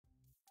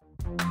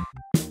My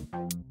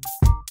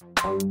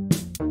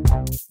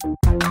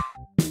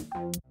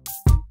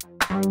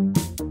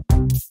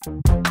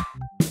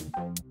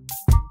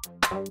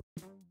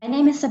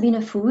name is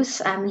Sabine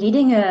Fuss. I'm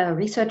leading a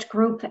research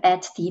group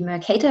at the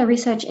Mercator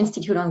Research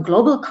Institute on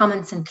Global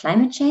Commons and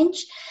Climate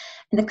Change.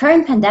 And the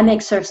current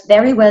pandemic serves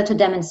very well to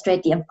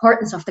demonstrate the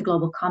importance of the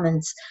global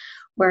commons,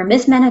 where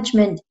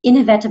mismanagement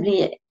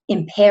inevitably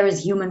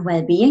impairs human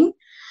well-being.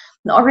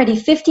 And already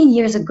 15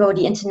 years ago,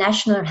 the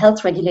international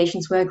health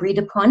regulations were agreed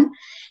upon.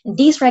 And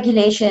these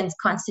regulations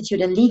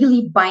constitute a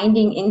legally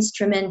binding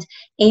instrument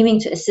aiming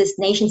to assist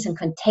nations in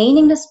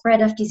containing the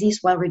spread of disease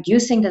while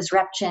reducing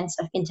disruptions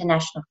of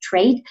international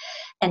trade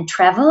and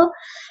travel.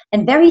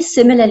 And very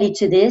similarly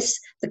to this,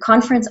 the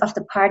Conference of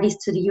the Parties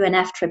to the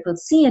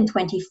UNFCCC in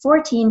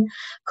 2014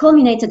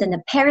 culminated in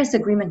the Paris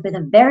Agreement with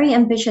a very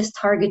ambitious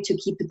target to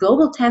keep the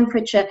global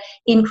temperature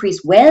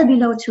increase well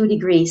below 2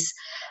 degrees.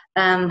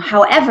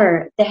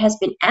 However, there has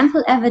been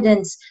ample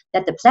evidence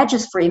that the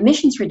pledges for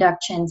emissions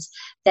reductions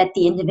that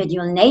the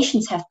individual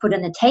nations have put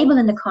on the table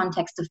in the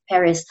context of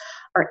Paris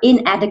are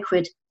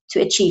inadequate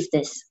to achieve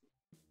this.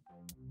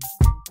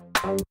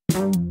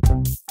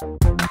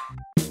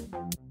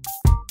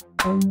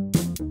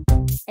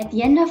 At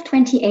the end of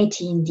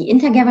 2018, the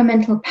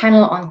Intergovernmental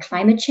Panel on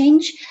Climate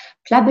Change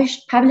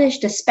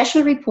published a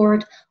special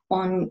report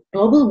on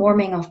global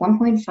warming of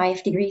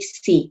 1.5 degrees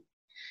C.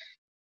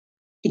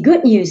 The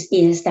good news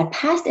is that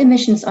past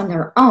emissions on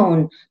their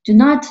own do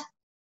not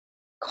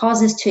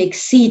cause us to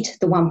exceed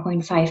the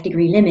 1.5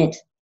 degree limit.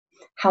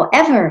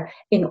 However,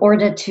 in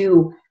order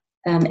to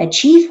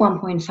achieve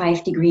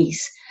 1.5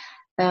 degrees,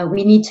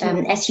 we need to,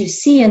 as you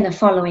see in the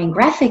following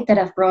graphic that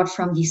I've brought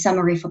from the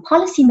Summary for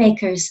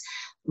Policymakers,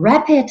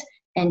 rapid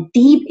and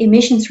deep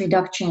emissions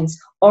reductions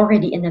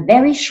already in the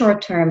very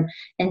short term,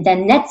 and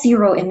then net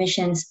zero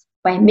emissions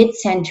by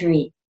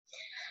mid-century.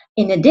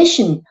 In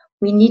addition,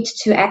 we need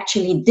to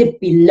actually dip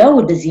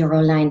below the zero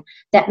line.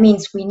 That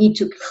means we need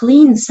to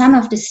clean some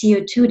of the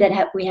CO2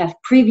 that we have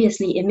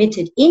previously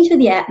emitted into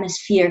the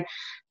atmosphere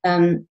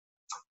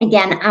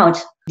again out.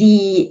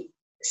 The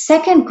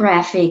second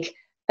graphic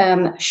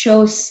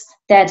shows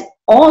that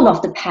all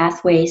of the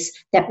pathways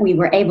that we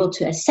were able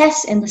to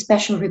assess in the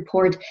special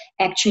report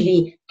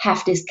actually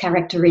have this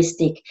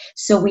characteristic.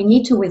 So we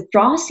need to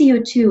withdraw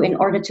CO2 in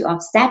order to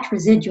offset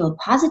residual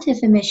positive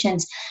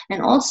emissions,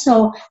 and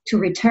also to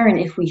return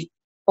if we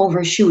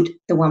overshoot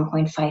the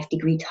 1.5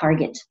 degree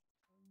target.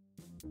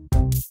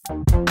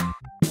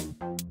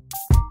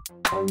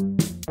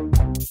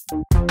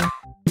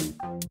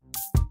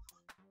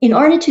 In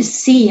order to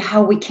see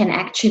how we can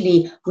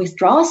actually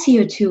withdraw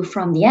CO2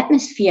 from the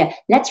atmosphere,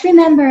 let's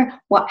remember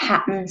what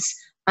happens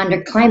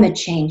under climate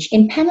change.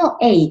 In panel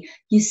A,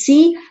 you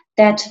see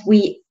that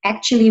we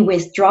actually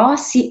withdraw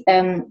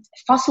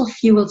fossil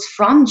fuels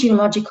from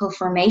geological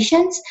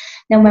formations.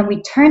 Then when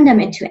we turn them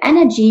into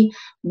energy,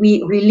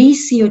 we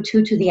release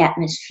CO2 to the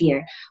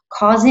atmosphere,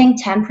 causing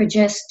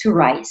temperatures to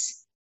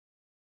rise.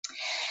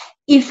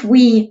 If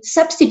we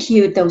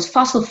substitute those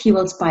fossil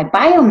fuels by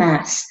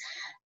biomass,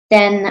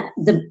 then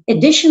the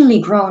additionally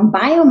grown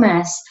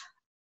biomass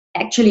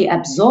actually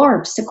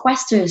absorbs,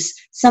 sequesters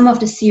some of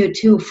the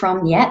CO2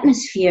 from the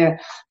atmosphere.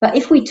 But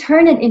if we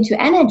turn it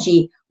into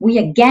energy, we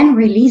again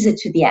release it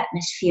to the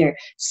atmosphere.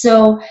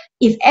 So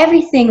if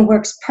everything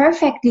works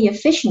perfectly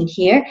efficient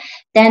here,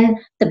 then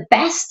the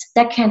best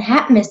that can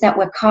happen is that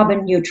we're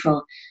carbon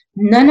neutral.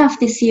 None of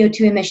the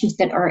CO2 emissions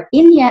that are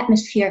in the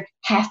atmosphere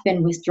have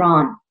been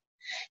withdrawn.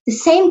 The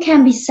same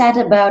can be said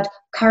about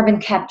carbon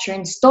capture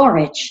and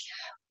storage,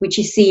 which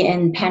you see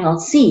in panel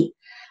C.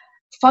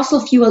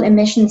 Fossil fuel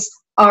emissions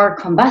are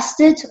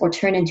combusted or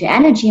turned into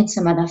energy in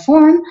some other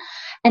form,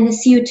 and the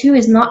CO2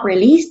 is not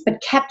released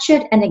but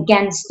captured and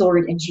again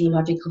stored in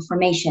geological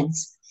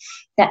formations.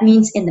 That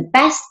means in the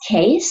best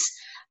case,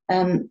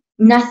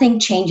 nothing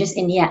changes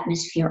in the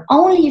atmosphere.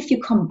 Only if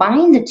you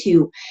combine the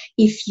two,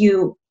 if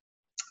you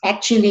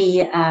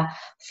actually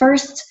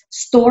first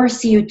store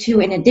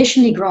CO2 in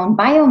additionally grown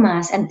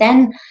biomass and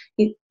then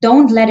you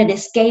don't let it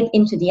escape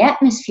into the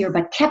atmosphere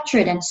but capture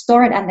it and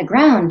store it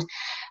underground,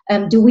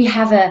 do we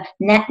have a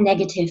net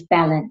negative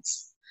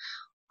balance?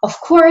 Of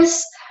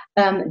course,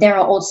 there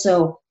are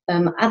also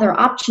other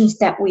options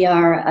that we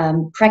are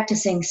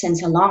practicing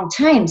since a long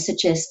time,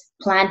 such as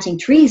planting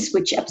trees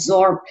which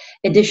absorb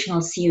additional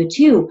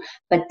CO2.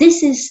 But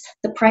this is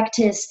the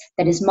practice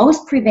that is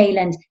most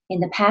prevalent in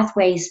the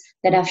pathways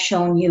that I've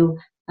shown you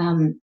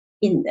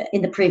in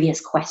the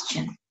previous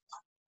question.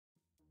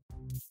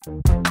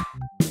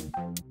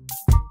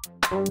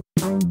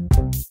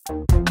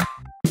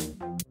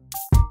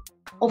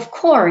 Of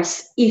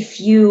course, if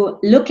you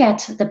look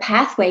at the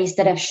pathways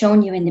that I've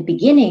shown you in the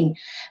beginning,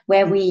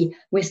 where we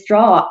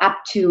withdraw up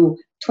to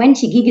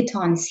 20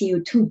 gigatons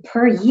CO2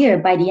 per year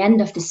by the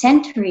end of the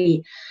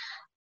century,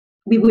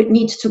 we would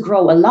need to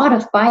grow a lot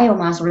of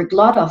biomass or a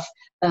lot of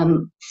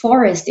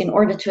forest in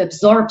order to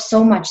absorb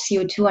so much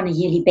CO2 on a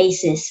yearly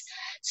basis.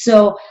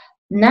 So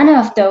none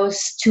of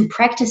those two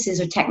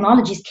practices or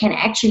technologies can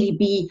actually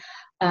be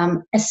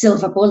a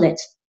silver bullet.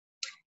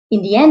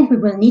 in the end, we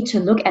will need to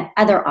look at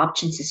other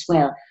options as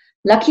well.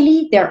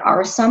 Luckily, there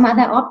are some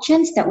other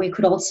options that we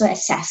could also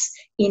assess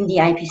in the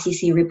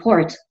IPCC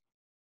report.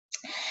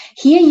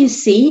 Here you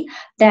see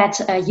that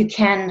you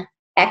can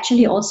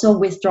actually also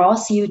withdraw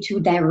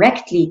CO2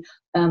 directly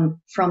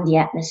from the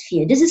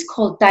atmosphere. This is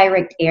called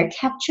direct air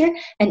capture,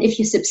 and if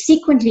you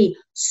subsequently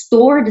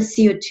store the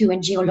CO2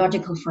 in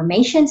geological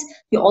formations,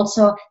 you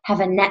also have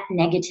a net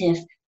negative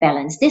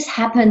balance. This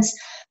happens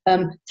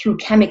through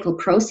chemical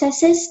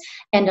processes,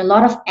 and a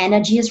lot of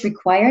energy is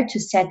required to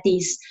set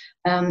these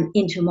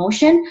into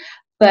motion.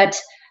 But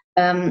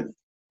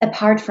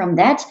apart from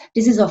that,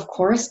 this is of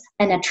course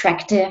an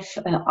attractive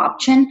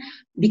option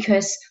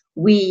because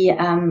we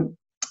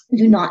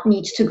do not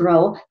need to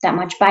grow that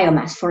much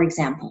biomass, for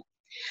example.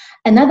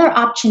 Another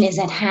option is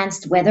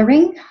enhanced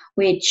weathering,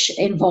 which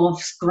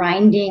involves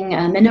grinding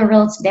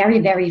minerals very,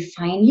 very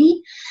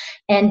finely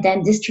and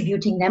then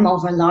distributing them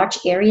over large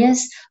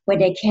areas where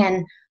they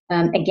can,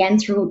 again,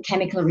 through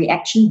chemical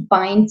reaction,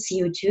 bind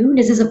CO2.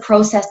 This is a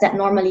process that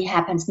normally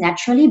happens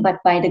naturally, but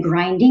by the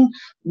grinding,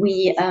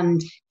 we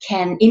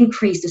can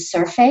increase the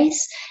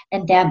surface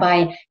and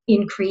thereby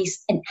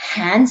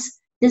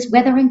enhance this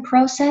weathering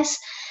process.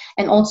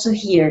 And also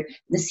here,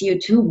 the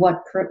CO2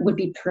 would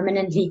be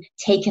permanently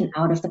taken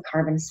out of the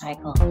carbon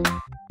cycle.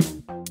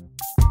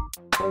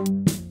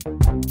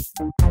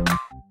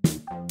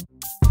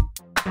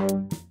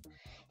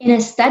 In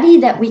a study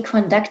that we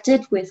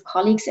conducted with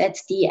colleagues at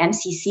the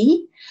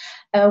MCC,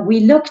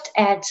 we looked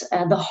at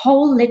the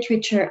whole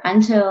literature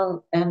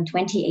until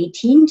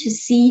 2018 to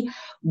see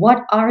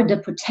what are the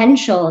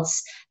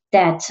potentials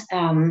that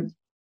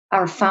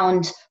are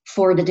found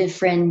for the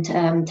different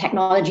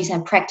technologies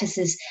and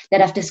practices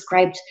that I've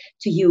described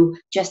to you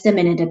just a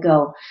minute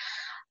ago.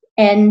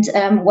 And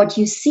what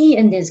you see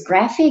in this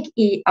graphic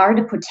are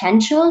the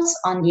potentials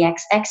on the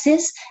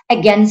x-axis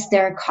against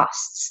their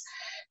costs.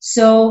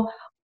 So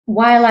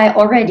while I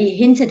already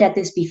hinted at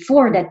this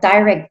before, that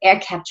direct air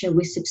capture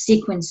with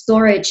subsequent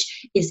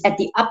storage is at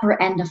the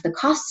upper end of the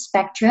cost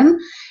spectrum,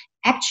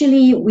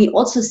 actually, we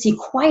also see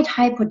quite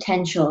high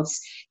potentials.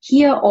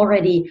 Here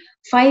already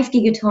 5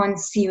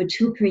 gigatons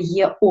CO2 per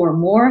year or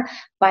more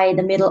by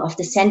the middle of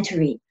the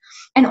century.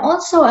 And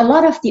also a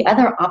lot of the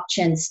other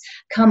options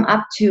come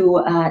up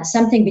to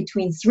something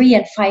between 3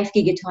 and 5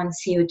 gigatons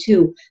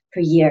CO2 per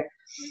year.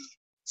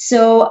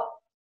 So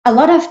a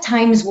lot of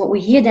times what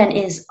we hear then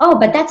is, oh,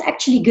 but that's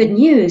actually good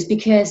news,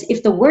 because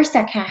if the worst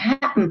that can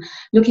happen,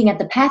 looking at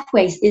the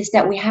pathways, is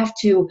that we have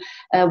to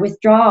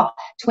withdraw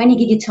 20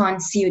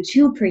 gigatons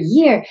CO2 per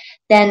year,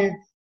 then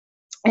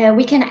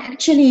we can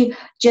actually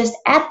just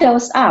add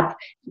those up.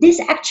 This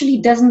actually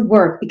doesn't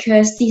work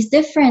because these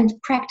different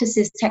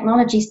practices,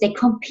 technologies, they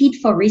compete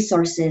for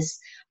resources,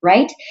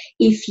 right?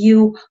 If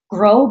you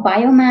grow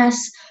biomass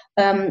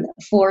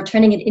for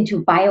turning it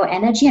into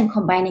bioenergy and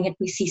combining it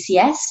with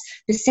CCS,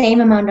 the same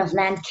amount of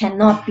land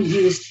cannot be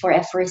used for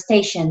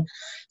afforestation.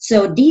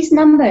 So these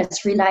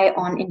numbers rely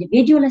on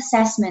individual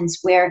assessments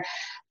where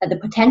the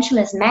potential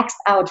is maxed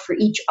out for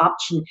each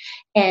option,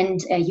 and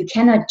you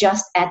cannot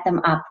just add them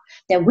up.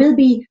 There will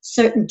be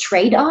certain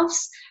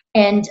trade-offs,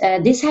 and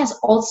this has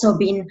also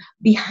been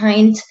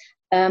behind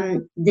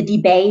the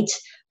debate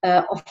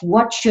of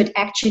what should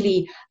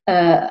actually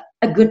a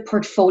good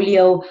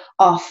portfolio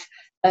of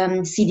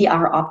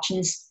CDR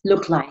options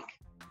look like.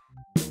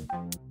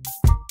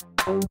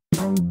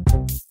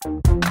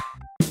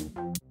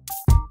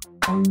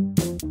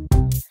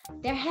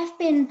 There have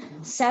been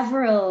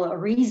several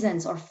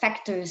reasons or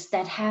factors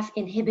that have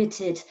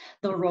inhibited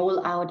the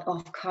rollout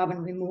of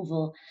carbon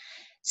removal.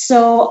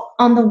 So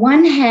on the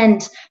one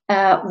hand,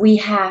 we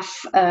have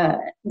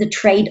the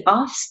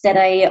trade-offs that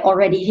I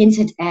already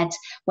hinted at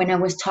when I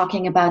was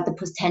talking about the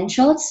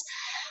potentials.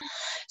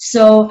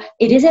 So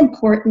it is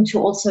important to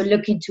also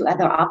look into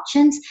other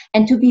options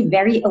and to be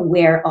very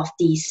aware of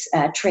these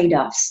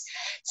trade-offs.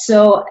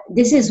 So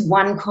this is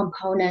one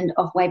component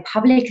of why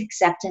public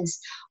acceptance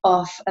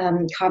of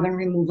carbon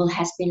removal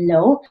has been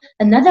low.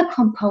 Another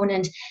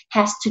component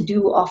has to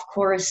do, of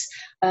course,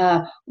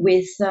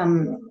 with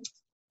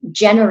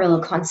general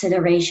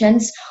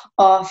considerations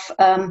of,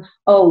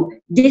 oh,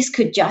 this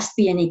could just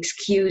be an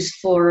excuse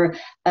for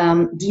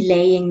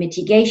delaying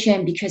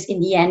mitigation, because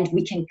in the end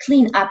we can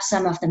clean up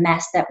some of the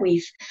mess that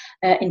we've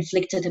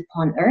inflicted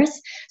upon Earth.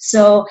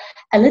 So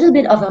a little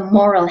bit of a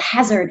moral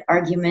hazard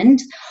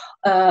argument,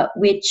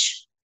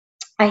 which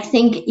I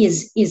think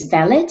is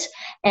valid,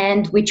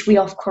 and which we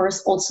of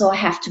course also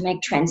have to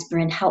make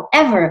transparent.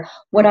 However,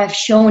 what I've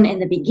shown in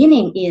the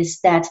beginning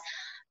is that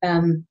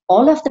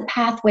all of the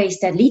pathways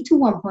that lead to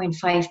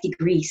 1.5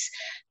 degrees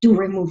do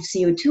remove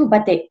CO2,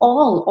 but they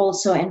all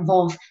also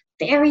involve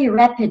very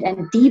rapid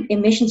and deep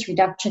emissions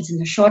reductions in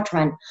the short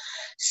run.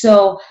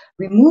 So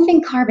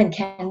removing carbon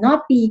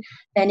cannot be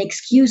an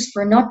excuse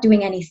for not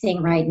doing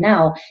anything right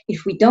now.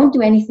 If we don't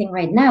do anything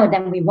right now,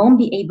 then we won't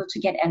be able to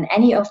get on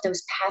any of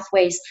those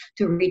pathways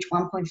to reach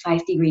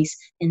 1.5 degrees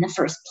in the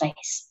first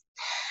place.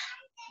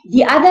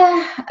 The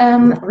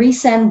other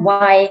reason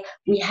why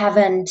we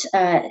haven't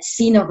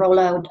seen a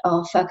rollout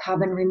of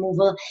carbon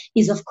removal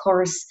is, of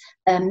course,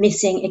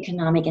 missing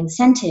economic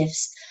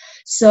incentives.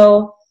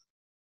 So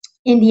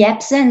in the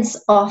absence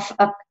of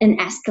an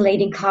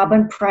escalating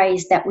carbon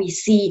price that we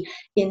see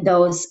in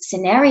those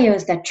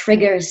scenarios that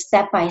triggers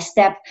step by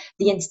step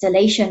the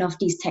installation of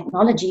these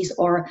technologies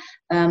or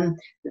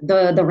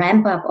the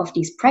ramp up of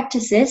these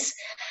practices,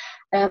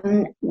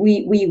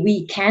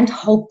 we can't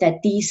hope that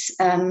these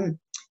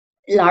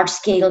large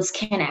scales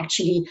can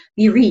actually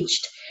be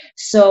reached.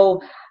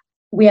 So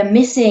we are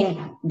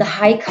missing the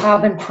high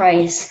carbon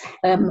price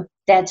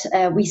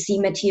that we see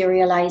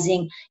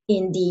materializing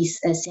in these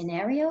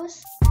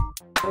scenarios.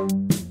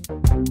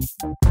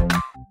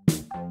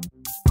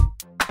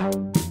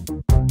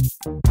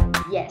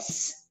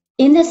 Yes.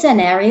 In the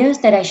scenarios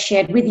that I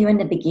shared with you in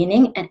the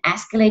beginning, an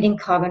escalating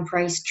carbon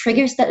price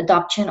triggers the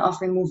adoption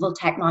of removal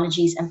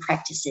technologies and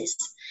practices.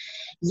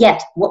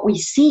 Yet, what we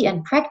see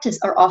in practice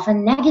are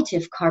often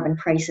negative carbon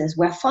prices,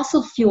 where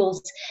fossil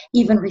fuels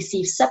even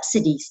receive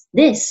subsidies.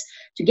 This,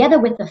 together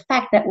with the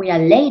fact that we are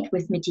late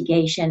with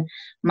mitigation,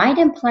 might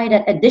imply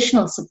that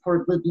additional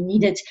support will be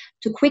needed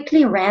to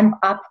quickly ramp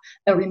up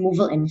a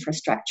removal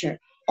infrastructure.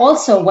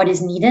 Also, what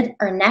is needed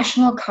are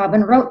national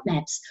carbon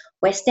roadmaps,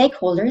 where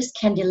stakeholders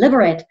can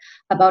deliberate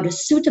about a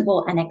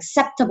suitable and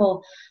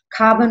acceptable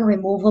carbon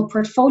removal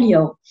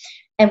portfolio,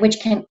 and which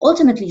can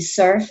ultimately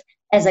serve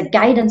as a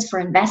guidance for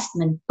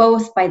investment,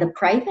 both by the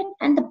private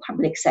and the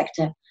public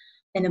sector.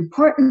 An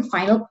important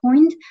final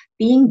point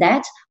being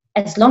that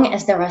as long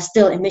as there are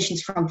still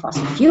emissions from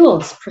fossil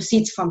fuels,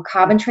 proceeds from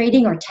carbon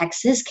trading or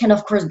taxes can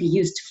of course be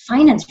used to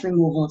finance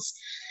removals.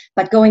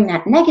 But going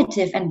net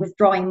negative and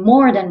withdrawing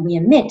more than we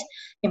emit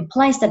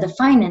implies that the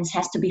finance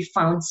has to be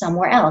found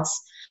somewhere else.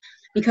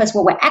 Because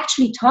what we're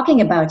actually talking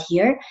about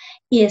here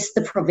is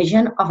the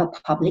provision of a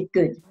public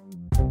good.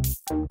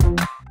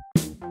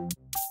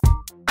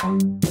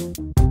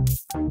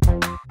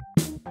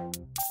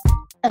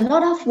 A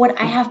lot of what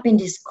I have been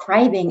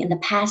describing in the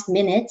past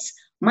minutes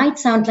might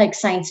sound like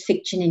science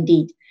fiction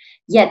indeed.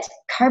 Yet,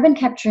 carbon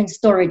capture and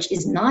storage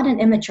is not an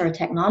immature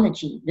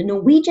technology. The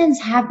Norwegians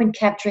have been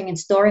capturing and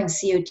storing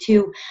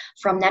CO2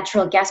 from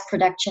natural gas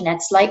production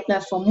at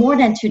Sleipner for more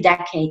than 2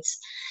 decades,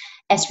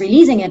 as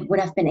releasing it would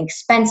have been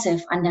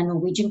expensive under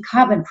Norwegian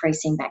carbon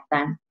pricing back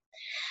then.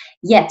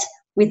 Yet,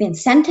 with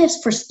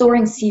incentives for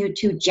storing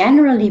CO2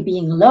 generally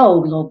being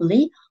low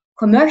globally,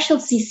 commercial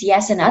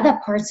CCS in other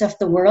parts of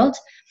the world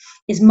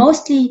is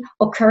mostly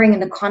occurring in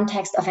the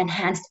context of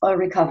enhanced oil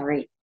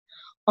recovery.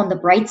 On the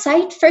bright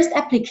side, first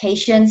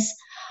applications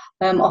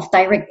of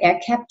direct air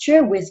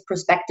capture with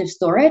prospective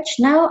storage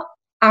now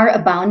are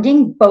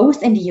abounding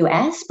both in the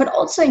US but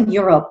also in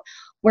Europe,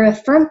 where a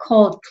firm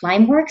called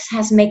Climeworks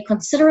has made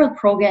considerable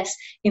progress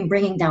in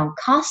bringing down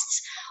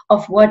costs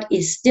of what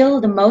is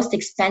still the most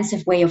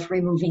expensive way of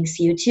removing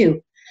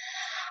CO2.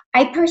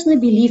 I personally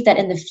believe that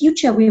in the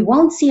future, we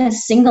won't see a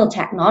single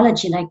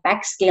technology like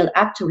backscale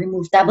up to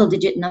remove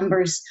double-digit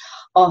numbers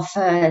of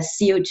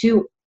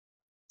CO2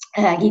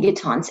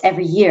 gigatons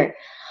every year.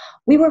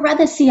 We will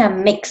rather see a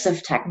mix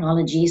of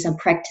technologies and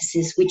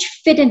practices which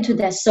fit into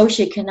their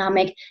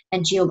socioeconomic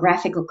and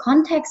geographical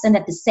context and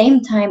at the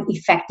same time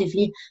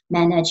effectively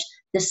manage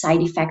the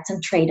side effects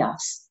and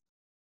trade-offs.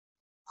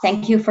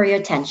 Thank you for your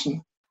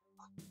attention.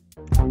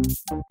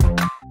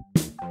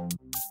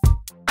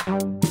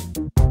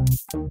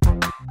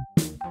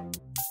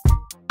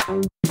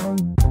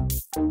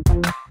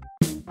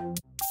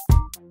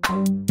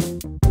 Thank you.